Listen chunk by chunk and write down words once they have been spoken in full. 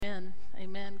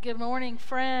Good morning,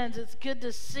 friends. It's good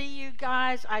to see you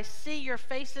guys. I see your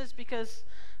faces because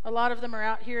a lot of them are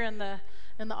out here in the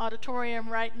auditorium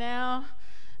right now,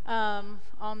 on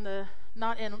the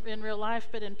not in real life,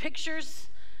 but in pictures.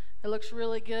 It looks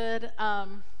really good. I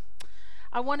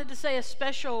wanted to say a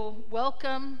special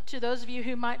welcome to those of you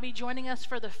who might be joining us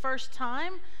for the first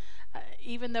time.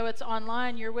 Even though it's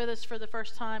online, you're with us for the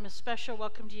first time. A special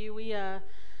welcome to you. We,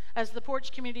 as the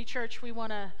Porch Community Church, we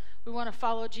want to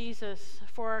follow Jesus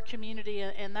for our community,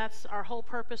 and that's our whole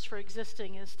purpose for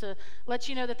existing, is to let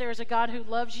you know that there is a God who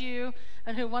loves you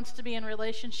and who wants to be in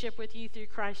relationship with you through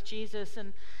Christ Jesus.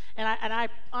 And I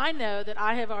know that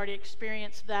I have already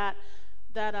experienced that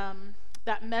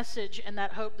message and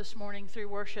that hope this morning through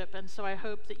worship, and so I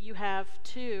hope that you have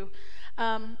too.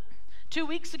 2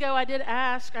 weeks ago, I did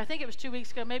ask, I think it was 2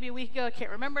 weeks ago, maybe a week ago, I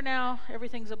can't remember now,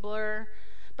 everything's a blur,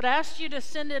 but I asked you to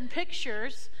send in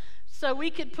pictures so we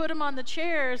could put them on the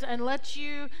chairs and let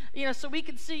you, so we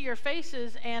could see your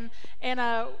faces, and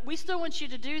we still want you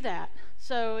to do that.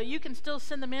 So you can still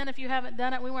send them in if you haven't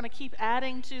done it. We want to keep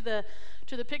adding to the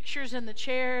pictures and the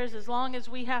chairs, as long as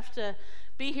we have to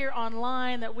be here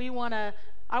online, that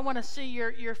I want to see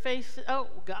your face. Oh,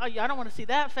 God, I don't want to see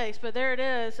that face, but there it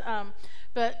is.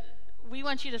 But we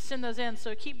want you to send those in,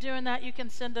 so keep doing that. You can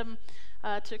send them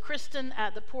to Kristen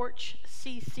at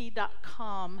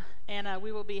theporchcc.com, and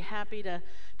we will be happy to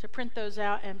print those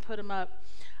out and put them up.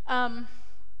 I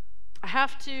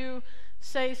have to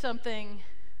say something,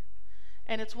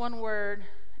 and it's one word,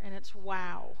 and it's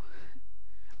wow.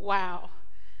 Wow.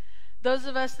 Those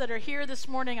of us that are here this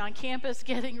morning on campus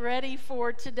getting ready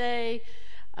for today,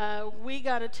 we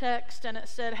got a text, and it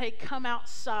said, hey, come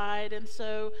outside. And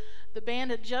so the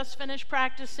band had just finished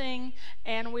practicing,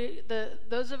 and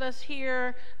those of us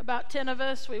here, about 10 of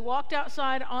us, we walked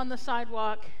outside on the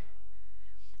sidewalk.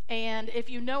 And if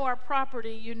you know our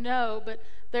property, you know, but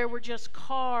there were just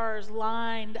cars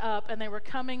lined up, and they were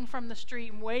coming from the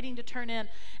street and waiting to turn in.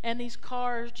 And these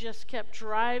cars just kept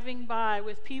driving by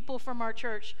with people from our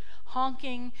church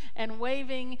honking and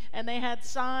waving, and they had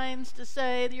signs to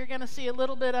say, you're going to see a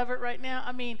little bit of it right now.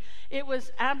 I mean, it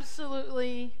was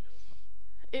absolutely...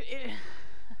 It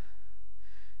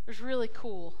was really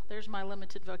cool. There's my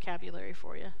limited vocabulary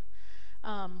for you.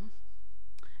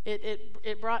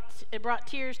 It brought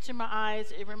tears to my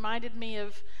eyes. It reminded me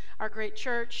of our great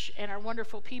church and our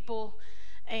wonderful people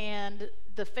and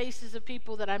the faces of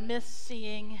people that I miss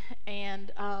seeing.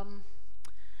 And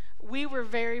we were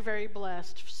very, very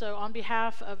blessed. So on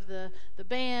behalf of the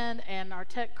band and our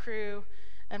tech crew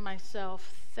and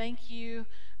myself, thank you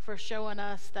for showing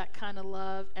us that kind of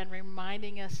love and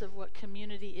reminding us of what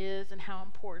community is and how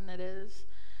important it is.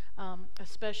 A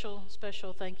special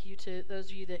thank you to those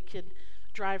of you that could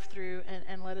drive through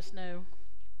and let us know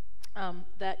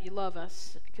that you love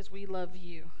us, because we love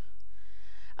you.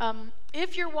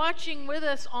 If you're watching with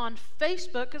us on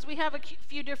Facebook, because we have a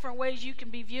few different ways you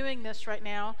can be viewing this right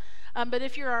now, but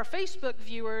if you're our Facebook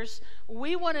viewers,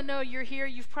 we want to know you're here.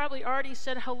 You've probably already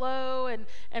said hello and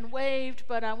waved,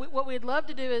 but what we'd love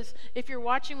to do is, if you're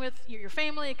watching with your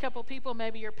family, a couple people,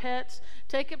 maybe your pets,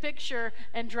 take a picture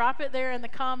and drop it there in the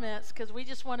comments, because we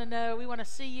just want to know. We want to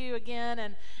see you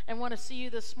again and want to see you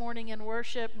this morning in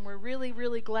worship, and we're really,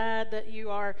 really glad that you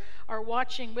are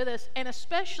watching with us. And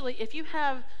especially if you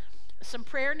have some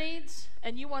prayer needs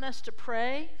and you want us to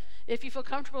pray, if you feel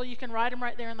comfortable, you can write them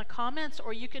right there in the comments,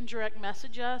 or you can direct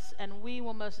message us, and we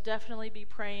will most definitely be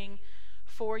praying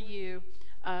for you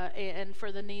and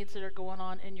for the needs that are going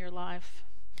on in your life.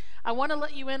 I want to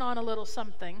let you in on a little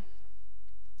something.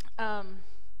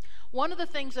 One of the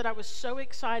things that I was so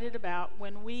excited about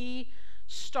when we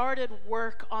started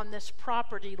work on this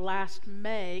property last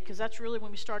May, because that's really when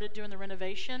we started doing the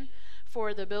renovation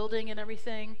for the building and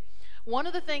everything, one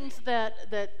of the things that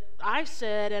I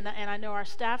said, and I know our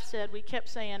staff said, we kept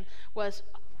saying, was,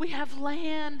 we have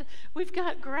land, we've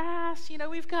got grass,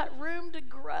 we've got room to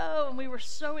grow, and we were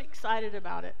so excited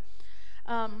about it.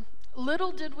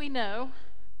 Little did we know,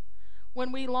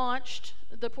 when we launched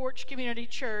the Porch Community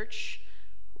Church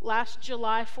last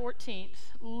July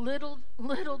 14th, little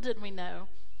did we know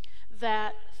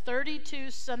that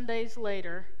 32 Sundays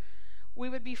later, we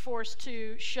would be forced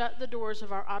to shut the doors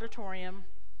of our auditorium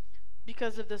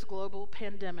because of this global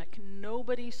pandemic.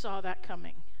 Nobody saw that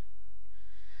coming.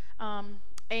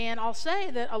 And I'll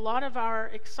say that a lot of our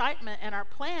excitement and our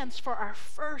plans for our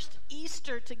first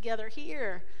Easter together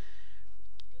here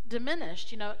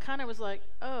diminished. It kind of was like,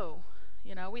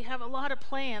 we have a lot of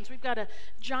plans. We've got a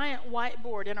giant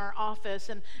whiteboard in our office,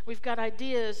 and we've got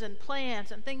ideas and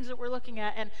plans and things that we're looking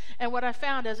at. And what I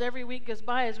found as every week goes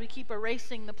by is we keep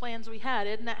erasing the plans we had.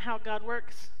 Isn't that how God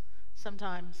works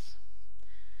sometimes?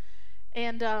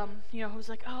 And, I was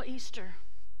like, oh, Easter.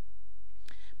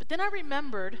 But then I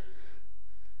remembered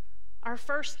our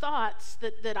first thoughts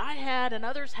that I had and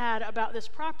others had about this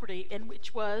property, and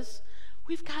which was,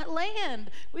 we've got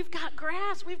land, we've got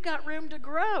grass, we've got room to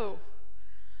grow.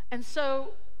 And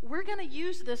so we're going to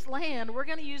use this land, we're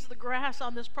going to use the grass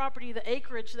on this property, the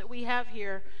acreage that we have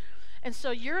here. And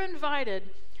so you're invited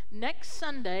next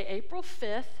Sunday, April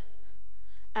 5th,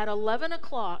 at 11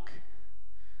 o'clock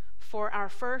for our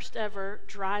first ever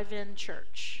drive-in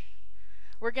church.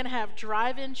 We're going to have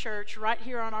drive-in church right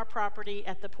here on our property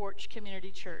at the Porch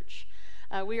Community Church.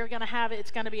 We are going to have it.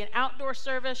 It's going to be an outdoor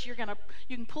service. You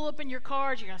can pull up in your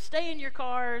cars. You're going to stay in your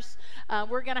cars.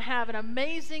 We're going to have an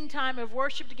amazing time of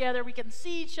worship together. We can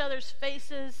see each other's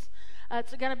faces.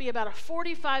 It's going to be about a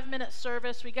 45-minute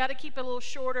service. We got to keep it a little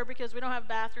shorter because we don't have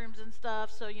bathrooms and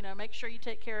stuff. So, make sure you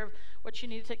take care of what you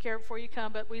need to take care of before you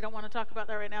come. But we don't want to talk about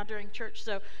that right now during church,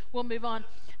 so we'll move on.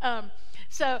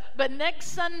 But next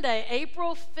Sunday,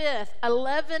 April 5th,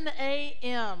 11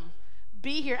 a.m.,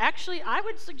 be here. Actually, I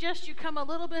would suggest you come a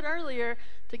little bit earlier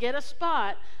to get a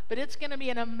spot, but it's going to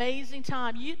be an amazing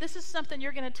time. This is something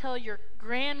you're going to tell your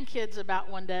grandkids about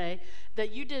one day,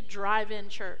 that you did drive-in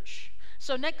church.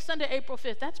 So next Sunday, April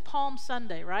 5th, that's Palm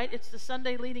Sunday, right? It's the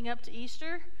Sunday leading up to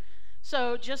Easter.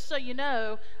 So just so you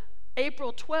know,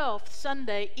 April 12th,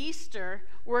 Sunday, Easter,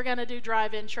 we're going to do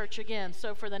drive-in church again.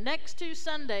 So for the next 2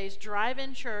 Sundays,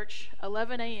 drive-in church,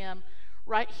 11 a.m.,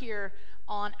 right here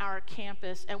on our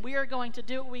campus. And we are going to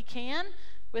do what we can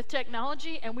with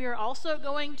technology, and we are also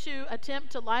going to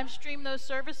attempt to live stream those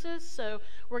services. So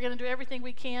we're going to do everything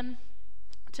we can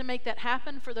to make that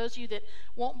happen. For those of you that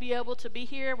won't be able to be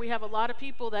here, we have a lot of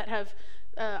people that have,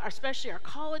 especially our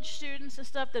college students and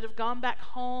stuff, that have gone back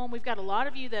home. We've got a lot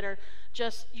of you that are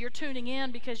you're tuning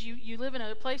in because you live in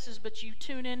other places, but you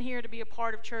tune in here to be a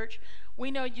part of church. We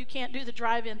know you can't do the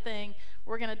drive-in thing.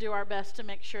 We're going to do our best to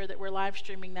make sure that we're live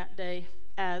streaming that day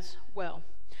as well.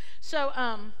 So,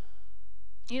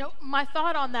 my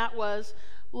thought on that was,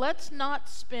 let's not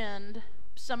spend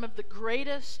some of the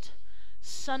greatest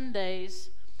Sundays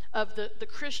of the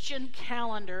Christian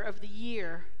calendar of the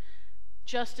year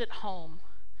just at home.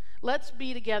 Let's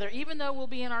be together. Even though we'll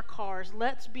be in our cars,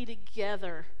 let's be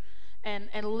together and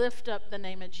lift up the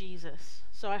name of Jesus.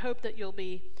 So I hope that you'll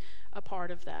be a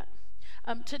part of that.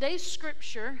 Today's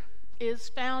scripture is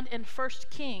found in 1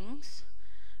 Kings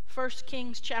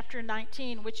chapter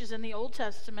 19, which is in the Old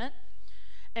Testament.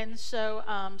 And so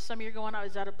some of you are going, oh,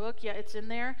 is that a book? Yeah, it's in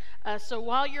there. So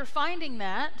while you're finding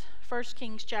that, 1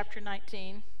 Kings chapter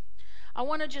 19, I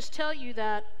want to just tell you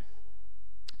that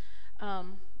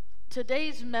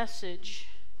today's message,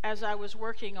 as I was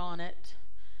working on it,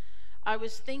 I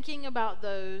was thinking about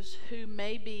those who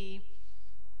may be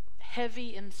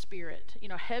heavy in spirit,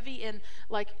 heavy in,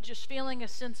 like, just feeling a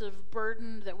sense of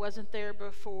burden that wasn't there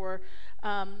before.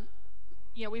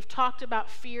 We've talked about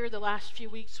fear the last few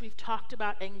weeks. We've talked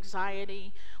about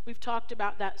anxiety. We've talked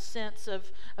about that sense of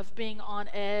being on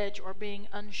edge or being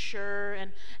unsure.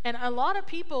 And a lot of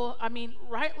people,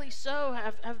 rightly so,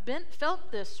 have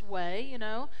felt this way,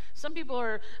 Some people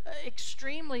are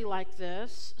extremely like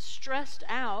this, stressed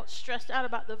out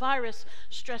about the virus,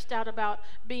 stressed out about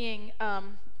being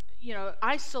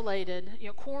isolated,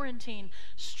 quarantined,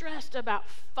 stressed about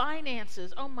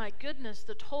finances. Oh my goodness,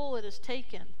 the toll it has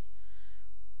taken.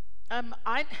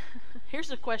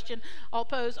 Here's a question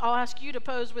I'll ask you to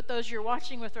pose with those you're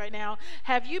watching with right now.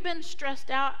 Have you been stressed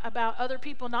out about other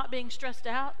people not being stressed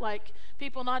out? Like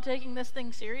people not taking this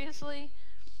thing seriously?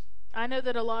 I know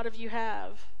that a lot of you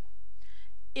have.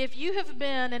 If you have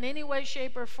been in any way,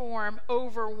 shape, or form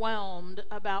overwhelmed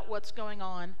about what's going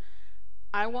on,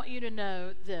 I want you to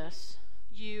know this.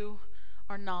 You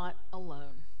are not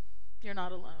alone. You're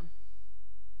not alone.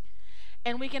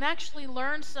 And we can actually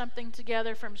learn something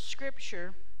together from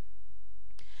Scripture.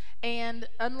 And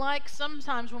unlike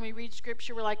sometimes when we read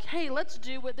Scripture, we're like, hey, let's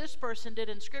do what this person did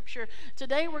in Scripture.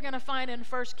 Today we're going to find in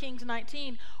 1 Kings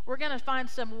 19, we're going to find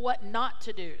some what not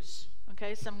to do's.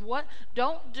 Okay, some what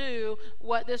don't do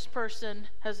what this person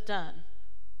has done.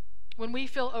 When we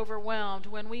feel overwhelmed,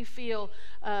 when we feel,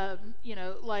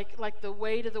 like the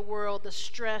weight of the world, the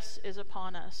stress is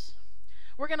upon us.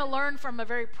 We're going to learn from a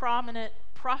very prominent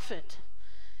prophet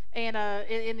and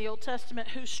in the Old Testament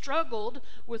who struggled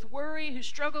with worry, who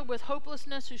struggled with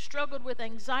hopelessness, who struggled with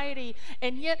anxiety,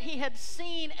 and yet he had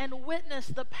seen and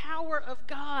witnessed the power of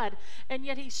God, and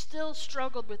yet he still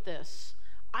struggled with this.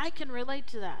 I can relate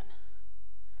to that.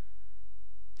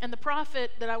 And the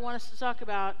prophet that I want us to talk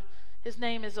about, his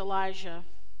name is Elijah.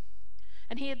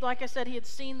 And he had, like I said, he had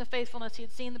seen the faithfulness, he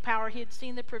had seen the power, he had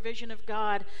seen the provision of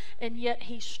God, and yet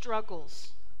he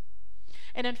struggles.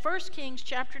 And in 1 Kings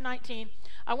chapter 19,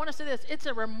 I want to say this. It's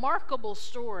a remarkable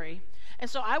story. And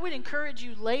so I would encourage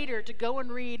you later to go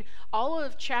and read all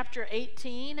of chapter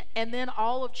 18 and then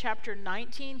all of chapter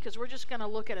 19, because we're just going to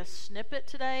look at a snippet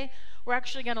today. We're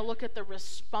actually going to look at the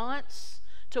response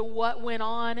to what went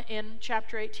on in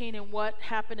chapter 18 and what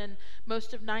happened in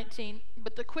most of 19.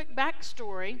 But the quick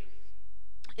backstory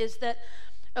is that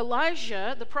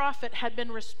Elijah, the prophet, had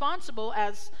been responsible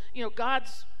as,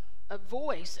 God's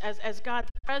voice, as God's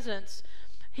presence.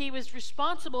 He was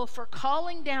responsible for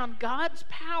calling down God's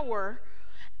power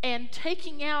and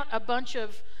taking out a bunch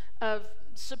of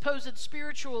supposed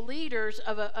spiritual leaders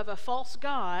of a false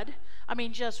god. I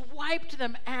mean, just wiped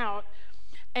them out.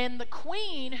 And the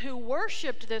queen who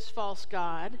worshipped this false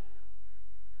god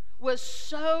was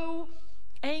so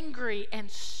angry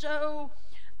and so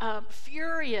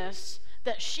furious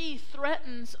that she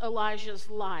threatens Elijah's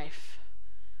life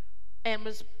and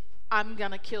was, "I'm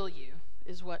going to kill you,"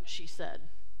 is what she said.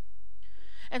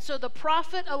 And so the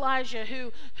prophet Elijah,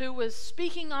 who was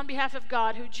speaking on behalf of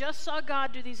God, who just saw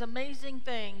God do these amazing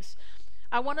things,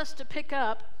 I want us to pick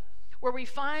up where we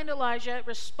find Elijah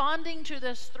responding to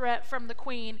this threat from the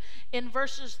queen in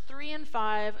verses 3 and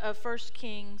 5 of 1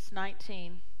 Kings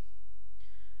 19.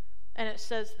 And it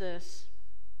says this: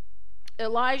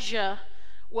 Elijah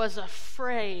was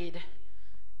afraid,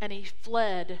 and he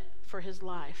fled for his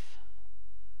life.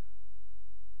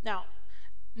 Now,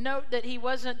 note that he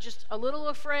wasn't just a little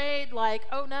afraid, like,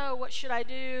 "Oh no, what should I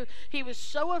do?" He was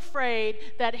so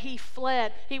afraid that he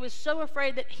fled. He was so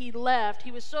afraid that he left.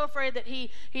 He was so afraid that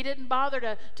he didn't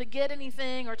bother to get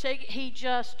anything or take it. He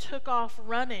just took off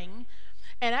running.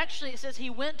 And actually it says he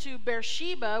went to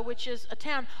Beersheba, which is a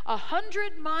town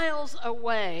 100 miles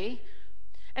away.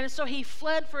 And so he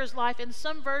fled for his life. In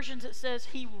some versions it says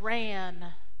he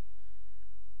ran.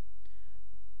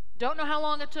 Don't know how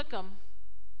long it took him.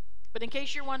 But in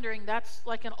case you're wondering, that's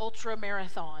like an ultra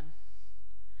marathon.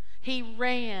 He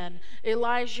ran.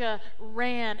 Elijah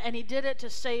ran, and he did it to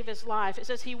save his life. It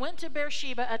says he went to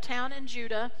Beersheba, a town in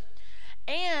Judah,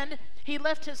 and he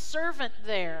left his servant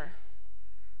there.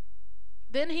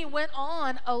 Then he went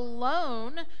on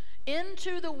alone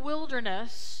into the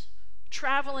wilderness,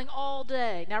 traveling all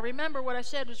day. Now remember, what I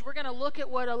said was we're going to look at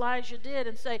what Elijah did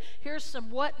and say, here's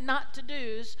some what not to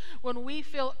do's when we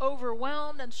feel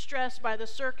overwhelmed and stressed by the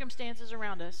circumstances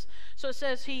around us. So it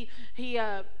says he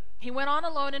went on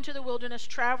alone into the wilderness,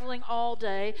 traveling all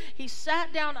day. He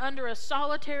sat down under a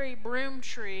solitary broom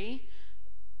tree,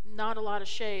 not a lot of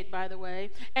shade, by the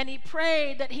way, and he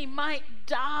prayed that he might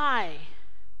die.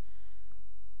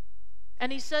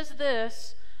 And he says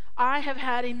this: "I have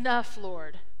had enough,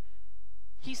 Lord."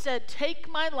 He said, "Take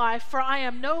my life, for I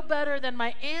am no better than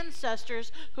my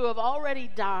ancestors who have already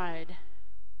died."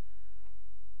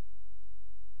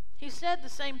 He said the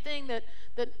same thing that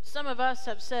some of us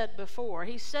have said before.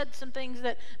 He said some things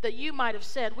that you might have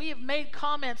said. We have made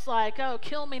comments like, "Oh,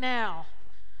 kill me now.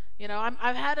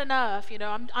 I've had enough.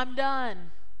 I'm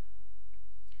done."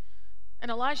 And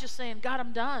Elijah's saying, "God,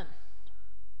 I'm done."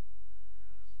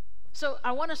 So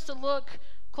I want us to look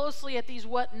closely at these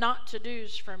what not to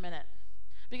do's for a minute.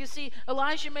 Because see,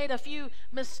 Elijah made a few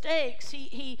mistakes.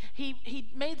 He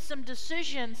made some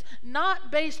decisions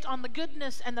not based on the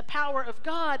goodness and the power of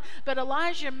God, but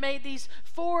Elijah made these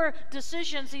 4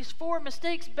 decisions, these 4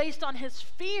 mistakes based on his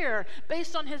fear,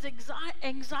 based on his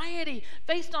anxiety,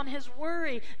 based on his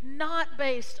worry, not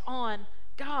based on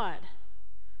God.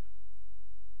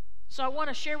 So I want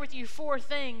to share with you 4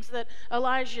 things that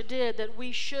Elijah did that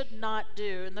we should not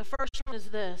do. And the first one is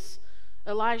this: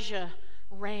 Elijah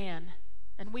ran.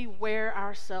 And we wear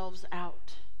ourselves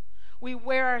out. We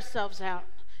wear ourselves out.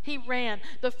 He ran.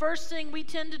 The first thing we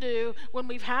tend to do when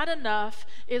we've had enough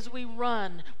is we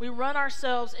run. We run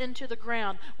ourselves into the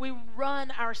ground. We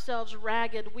run ourselves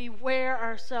ragged. We wear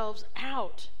ourselves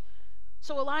out.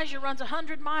 So Elijah runs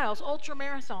 100 miles, ultra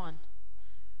marathon.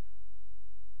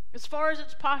 As far as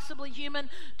it's possibly human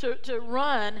to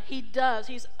run, he does.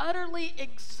 He's utterly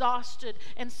exhausted.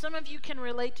 And some of you can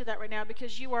relate to that right now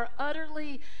because you are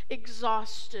utterly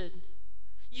exhausted.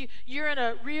 You're in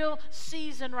a real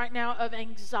season right now of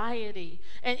anxiety,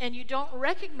 and you don't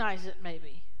recognize it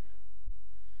maybe.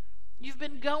 You've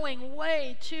been going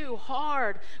way too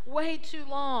hard, way too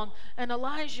long, and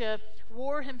Elijah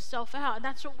wore himself out, and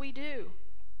that's what we do.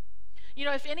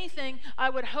 If anything, I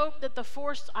would hope that the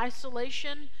forced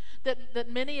isolation that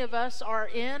many of us are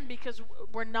in, because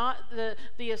we're not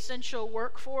the essential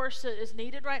workforce that is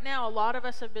needed right now. A lot of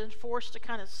us have been forced to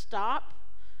kind of stop.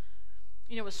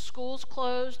 With schools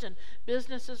closed and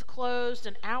businesses closed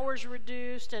and hours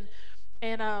reduced.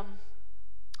 And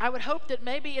I would hope that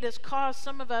maybe it has caused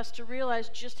some of us to realize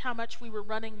just how much we were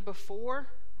running before,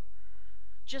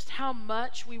 just how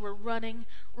much we were running,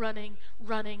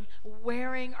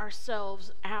 wearing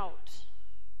ourselves out.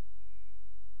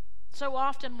 So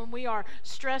often when we are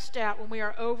stressed out, when we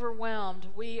are overwhelmed,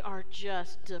 we are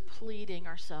just depleting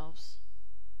ourselves.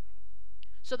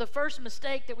 So the first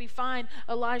mistake that we find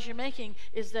Elijah making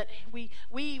is that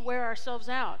we wear ourselves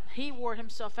out. He wore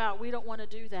himself out. We don't want to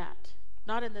do that.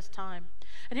 Not in this time.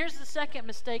 And here's the second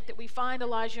mistake that we find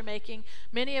Elijah making.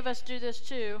 Many of us do this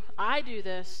too. I do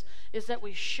this, is that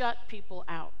we shut people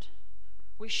out.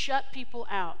 We shut people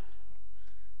out.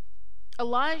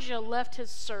 Elijah left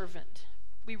his servant.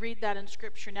 We read that in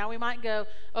Scripture. Now we might go,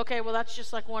 okay, well that's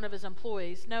just like one of his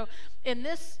employees. No, in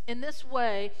this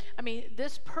way, I mean,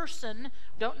 this person,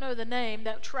 don't know the name,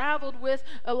 that traveled with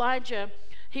Elijah,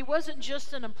 he wasn't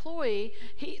just an employee.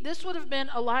 This would have been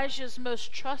Elijah's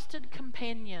most trusted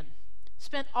companion.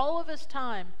 Spent all of his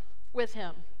time with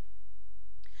him.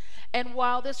 And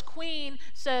while this queen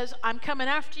says, I'm coming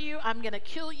after you, I'm going to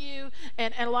kill you,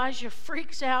 and Elijah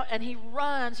freaks out and he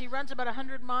runs about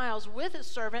 100 miles with his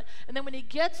servant, and then when he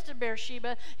gets to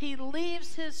Beersheba, he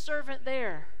leaves his servant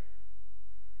there.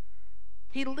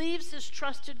 He leaves his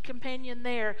trusted companion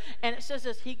there, and it says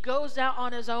this, he goes out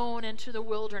on his own into the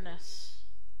wilderness.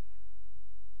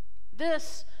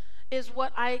 This is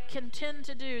what I can tend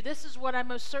to do. This is what I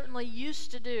most certainly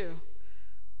used to do.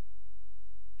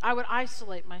 I would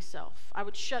isolate myself. I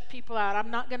would shut people out.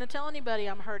 I'm not going to tell anybody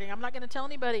I'm hurting. I'm not going to tell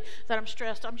anybody that I'm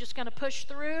stressed. I'm just going to push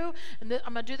through, and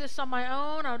I'm going to do this on my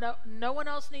own. No one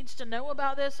else needs to know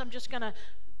about this. I'm just going to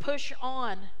push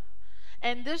on.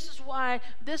 And this is why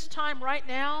this time right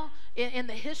now, in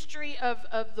the history of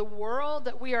the world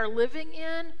that we are living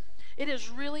in, it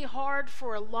is really hard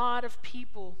for a lot of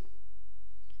people.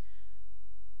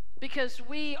 Because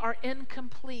we are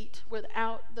incomplete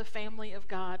without the family of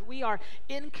God. We are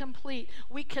incomplete.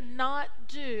 We cannot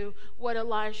do what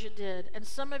Elijah did. And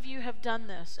some of you have done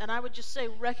this. And I would just say,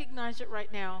 recognize it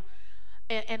right now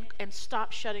and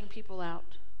stop shutting people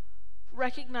out.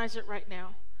 Recognize it right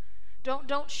now.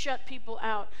 Don't shut people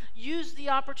out. Use the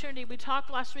opportunity. We talked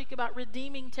last week about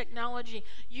redeeming technology.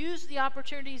 Use the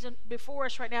opportunities before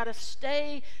us right now to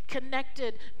stay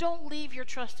connected. Don't leave your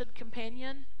trusted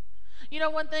companion. You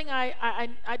know, one thing I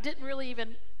didn't really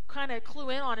even kind of clue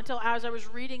in on until as I was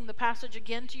reading the passage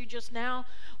again to you just now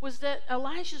was that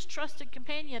Elijah's trusted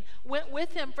companion went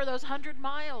with him for those 100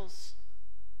 miles.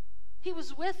 He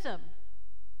was with them.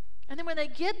 And then when they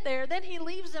get there, then he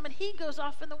leaves them and he goes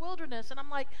off in the wilderness. And I'm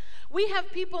like, we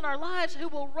have people in our lives who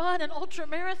will run an ultra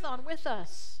marathon with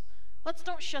us. Let's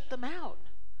don't shut them out.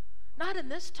 Not in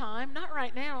this time, not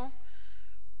right now.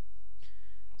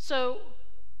 So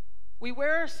we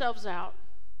wear ourselves out.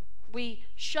 We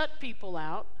shut people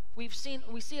out. We see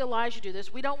Elijah do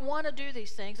this. We don't want to do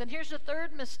these things. And here's the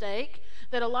third mistake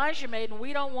that Elijah made, and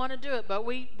we don't want to do it, but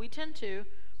we tend to.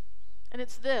 And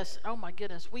it's this. Oh my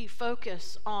goodness. We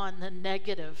focus on the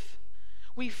negative.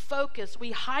 We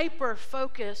hyper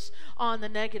focus on the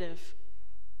negative.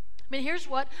 I mean, here's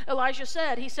what Elijah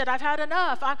said. He said, I've had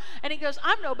enough. And he goes,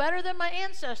 I'm no better than my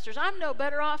ancestors. I'm no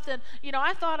better off than,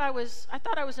 I thought I was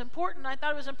important. I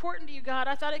thought it was important to you, God.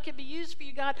 I thought it could be used for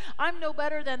you, God. I'm no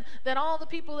better than all the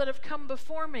people that have come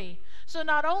before me. So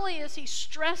not only is he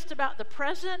stressed about the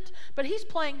present, but he's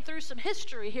playing through some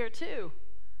history here too.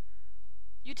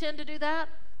 You tend to do that?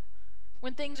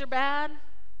 When things are bad,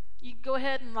 you go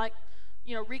ahead and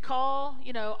recall,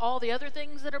 all the other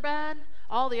things that are bad,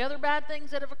 all the other bad things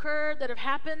that have occurred, that have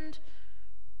happened.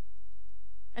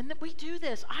 And that we do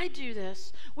this. I do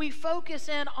this. We focus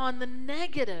in on the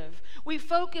negative. We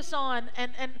focus on,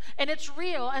 and it's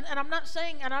real. And I'm not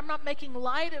saying, and I'm not making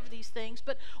light of these things,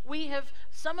 but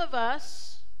some of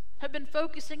us have been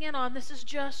focusing in on, this is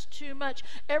just too much.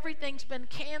 Everything's been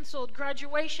canceled.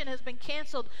 Graduation has been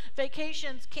canceled.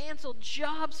 Vacations canceled.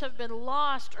 Jobs have been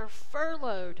lost or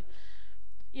furloughed.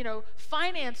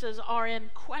 Finances are in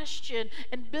question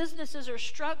and businesses are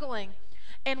struggling.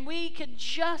 And we could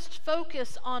just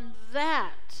focus on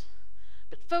that.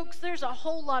 But folks, there's a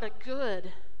whole lot of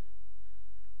good.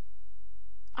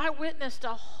 I witnessed a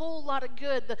whole lot of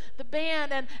good. The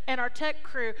band and our tech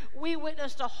crew, we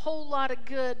witnessed a whole lot of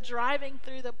good driving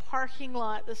through the parking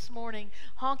lot this morning,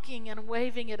 honking and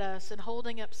waving at us and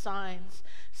holding up signs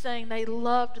saying they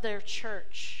loved their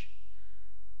church.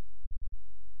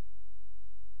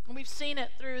 And we've seen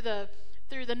it through the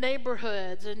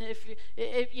neighborhoods, and if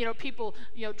people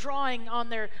drawing on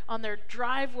their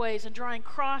driveways and drawing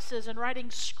crosses and writing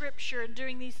scripture and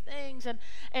doing these things, and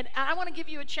I want to give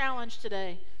you a challenge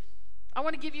today. I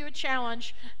want to give you a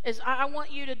challenge. I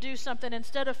want you to do something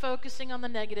instead of focusing on the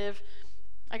negative.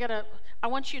 I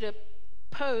want you to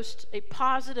post a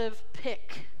positive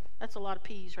pic. That's a lot of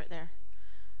P's right there.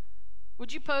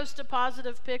 Would you post a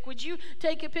positive pic? Would you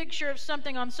take a picture of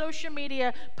something on social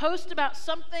media, post about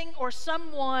something or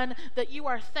someone that you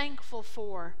are thankful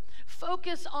for?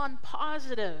 Focus on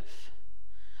positive.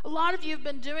 A lot of you have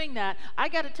been doing that. I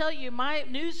got to tell you, my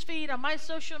news feed on my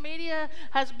social media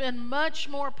has been much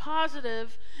more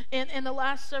positive in the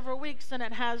last several weeks than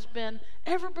it has been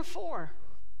ever before.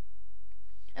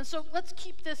 And so let's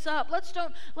keep this up. Let's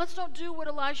don't do what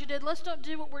Elijah did. Let's don't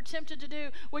do what we're tempted to do,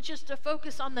 which is to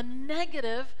focus on the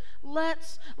negative.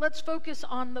 Let's focus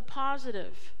on the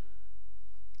positive.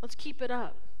 Let's keep it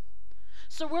up.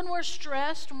 So when we're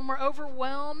stressed, when we're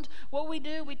overwhelmed, what we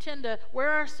do, we tend to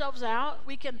wear ourselves out.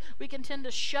 We can tend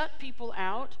to shut people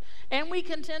out, and we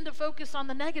can tend to focus on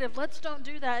the negative. Let's don't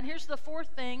do that. And here's the fourth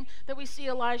thing that we see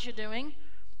Elijah doing.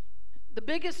 The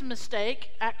biggest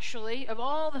mistake, actually, of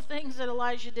all the things that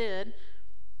Elijah did,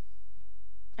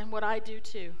 and what I do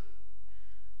too,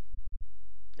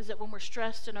 is that when we're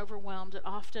stressed and overwhelmed, that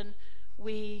often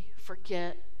we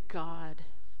forget God.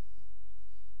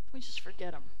 We just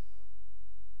forget Him.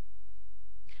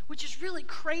 Which is really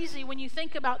crazy when you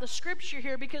think about the scripture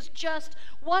here, because just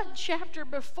one chapter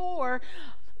before,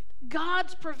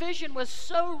 God's provision was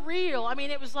so real. I mean,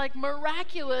 it was like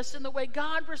miraculous in the way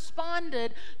God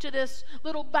responded to this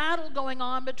little battle going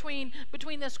on between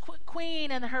this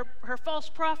queen and her false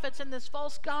prophets and this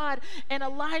false god, and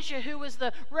Elijah, who was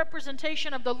the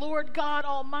representation of the Lord God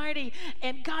Almighty.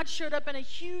 And God showed up in a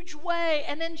huge way.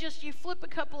 And then just you flip a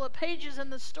couple of pages in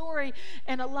the story,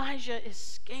 and Elijah is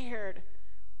scared.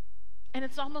 And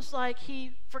it's almost like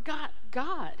he forgot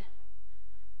God.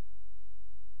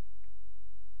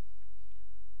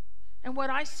 And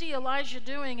what I see Elijah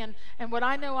doing, and what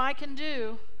I know I can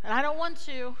do, and I don't want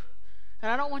to,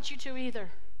 and I don't want you to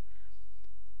either,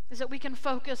 is that we can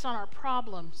focus on our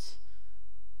problems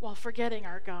while forgetting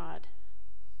our God.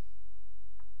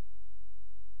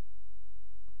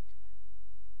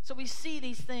 So we see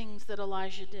these things that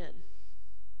Elijah did.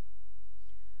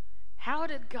 How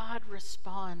did God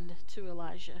respond to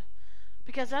Elijah?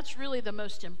 Because that's really the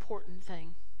most important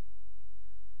thing.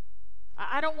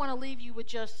 I don't want to leave you with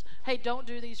just, hey, don't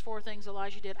do these 4 things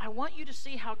Elijah did. I want you to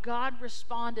see how God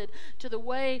responded to the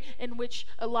way in which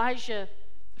Elijah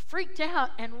freaked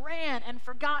out and ran and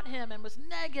forgot Him and was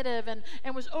negative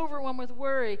and was overwhelmed with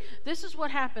worry. This is what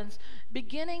happens.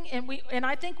 And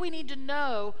I think we need to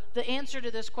know the answer to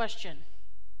this question.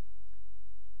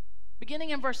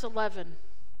 Beginning in verse 11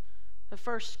 of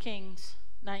 1 Kings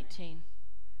 19.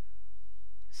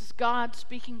 This is God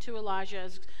speaking to Elijah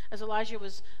as Elijah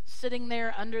was sitting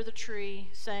there under the tree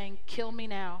saying, "Kill me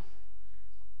now.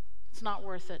 It's not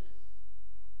worth it."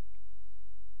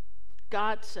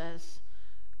 God says,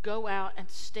 "Go out and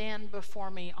stand before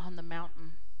me on the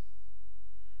mountain."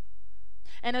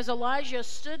 And as Elijah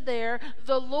stood there,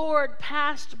 the Lord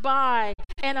passed by,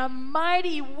 and a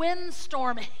mighty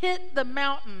windstorm hit the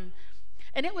mountain.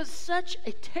 And it was such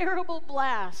a terrible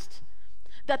blast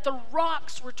that the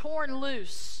rocks were torn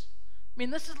loose. I mean,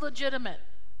 this is legitimate.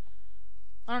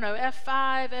 I don't know,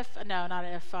 F5, no, not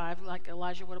F5, like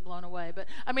Elijah would have blown away. But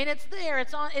I mean, it's there.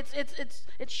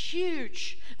 It's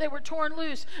huge. They were torn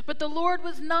loose, but the Lord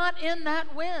was not in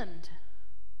that wind.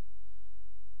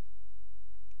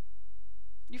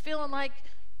 You feeling like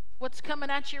what's coming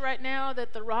at you right now,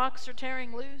 that the rocks are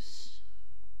tearing loose?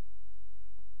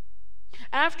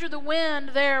 After the wind,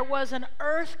 there was an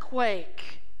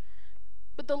earthquake,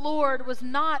 but the Lord was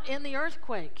not in the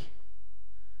earthquake.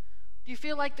 Do you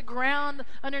feel like the ground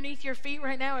underneath your feet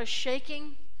right now is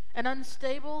shaking and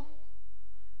unstable?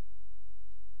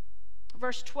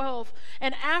 Verse 12,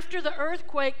 and after the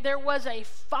earthquake, there was a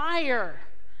fire,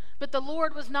 but the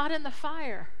Lord was not in the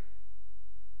fire.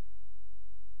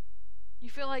 You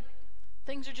feel like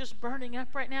things are just burning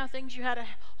up right now, things you had to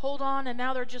hold on, and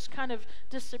now they're just kind of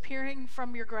disappearing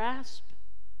from your grasp.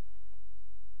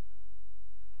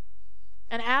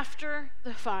 And after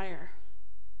the fire,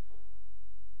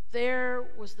 there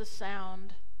was the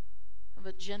sound of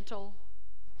a gentle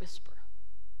whisper.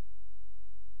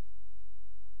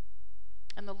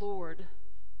 And the Lord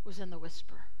was in the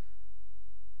whisper.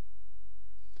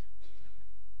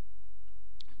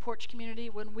 Porch community,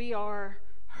 when we are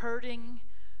hurting,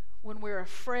 when we're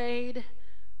afraid,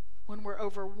 when we're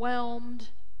overwhelmed,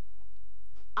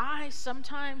 I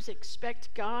sometimes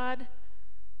expect God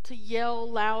to yell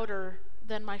louder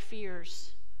than my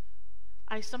fears.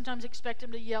 I sometimes expect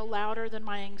him to yell louder than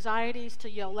my anxieties, to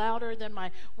yell louder than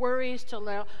my worries,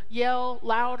 to yell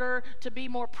louder, to be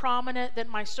more prominent than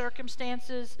my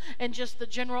circumstances and just the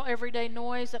general everyday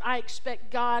noise, that I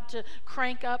expect God to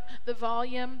crank up the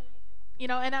volume.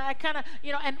 And I kind of,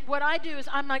 and what I do is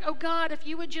I'm like, oh God, if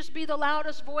you would just be the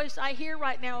loudest voice I hear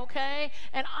right now, okay?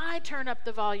 And I turn up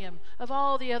the volume of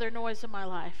all the other noise in my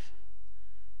life.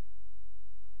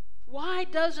 Why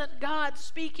doesn't God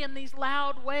speak in these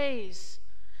loud ways?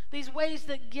 These ways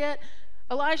that get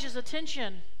Elijah's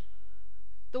attention.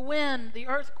 The wind, the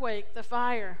earthquake, the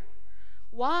fire.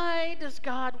 Why does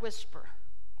God whisper?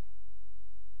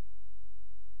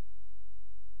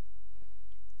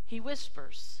 He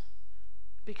whispers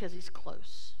because he's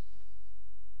close.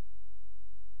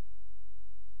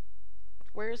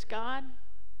 Where is God?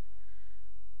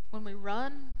 When we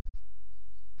run,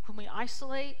 when we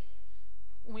isolate,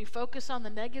 when we focus on the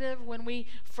negative, when we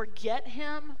forget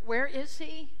him, where is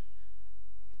he?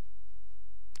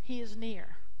 He is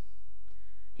near.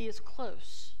 He is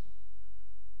close.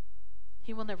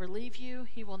 He will never leave you.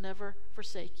 He will never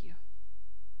forsake you.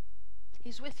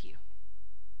 He's with you.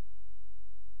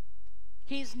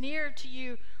 He's near to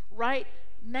you right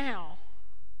now,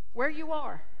 where you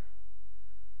are.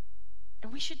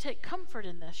 And we should take comfort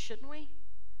in this, shouldn't we?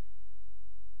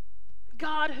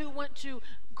 God, who went to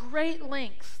great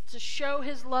lengths to show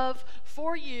his love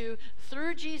for you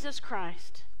through Jesus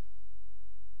Christ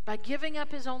by giving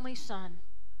up his only Son,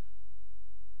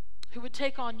 who would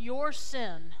take on your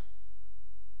sin,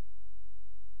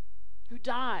 who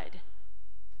died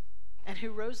and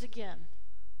who rose again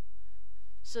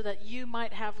so that you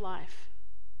might have life.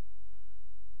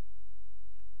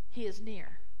 He is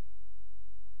near.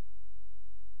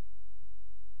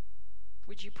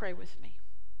 Would you pray with me?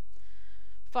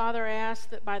 Father, I ask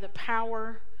that by the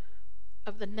power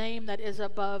of the name that is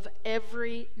above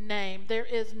every name, there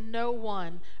is no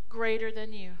one greater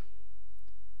than you.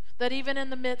 That even in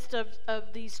the midst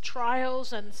of these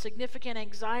trials and significant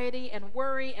anxiety and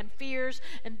worry and fears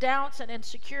and doubts and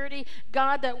insecurity,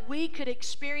 God, that we could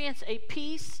experience a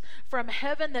peace from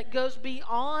heaven that goes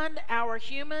beyond our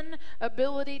human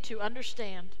ability to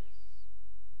understand.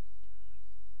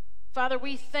 Father,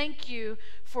 we thank you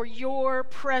for your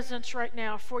presence right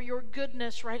now, for your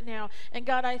goodness right now. And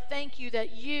God, I thank you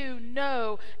that you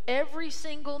know every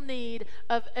single need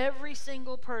of every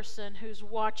single person who's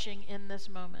watching in this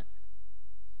moment.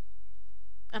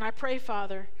 And I pray,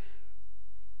 Father,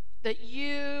 that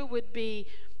you would be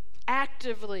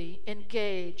actively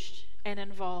engaged and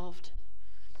involved.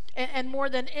 And more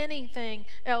than anything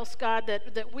else, God,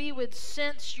 that we would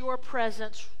sense your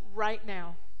presence right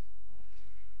now.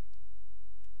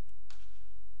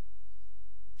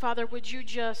 Father, would you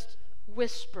just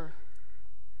whisper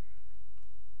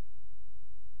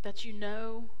that you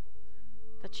know,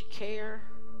 that you care,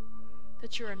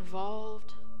 that you're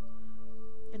involved,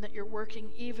 and that you're working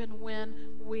even when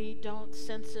we don't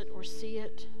sense it or see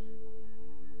it.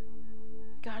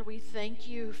 God, we thank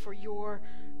you for your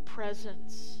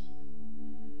presence.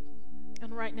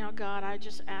 And right now, God, I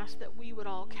just ask that we would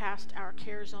all cast our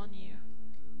cares on you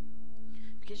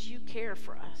because you care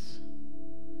for us.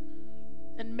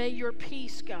 And may your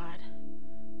peace, God,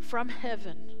 from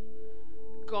heaven,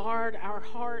 guard our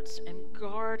hearts and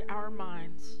guard our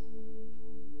minds.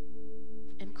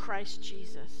 In Christ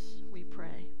Jesus, we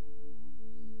pray.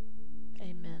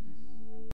 Amen.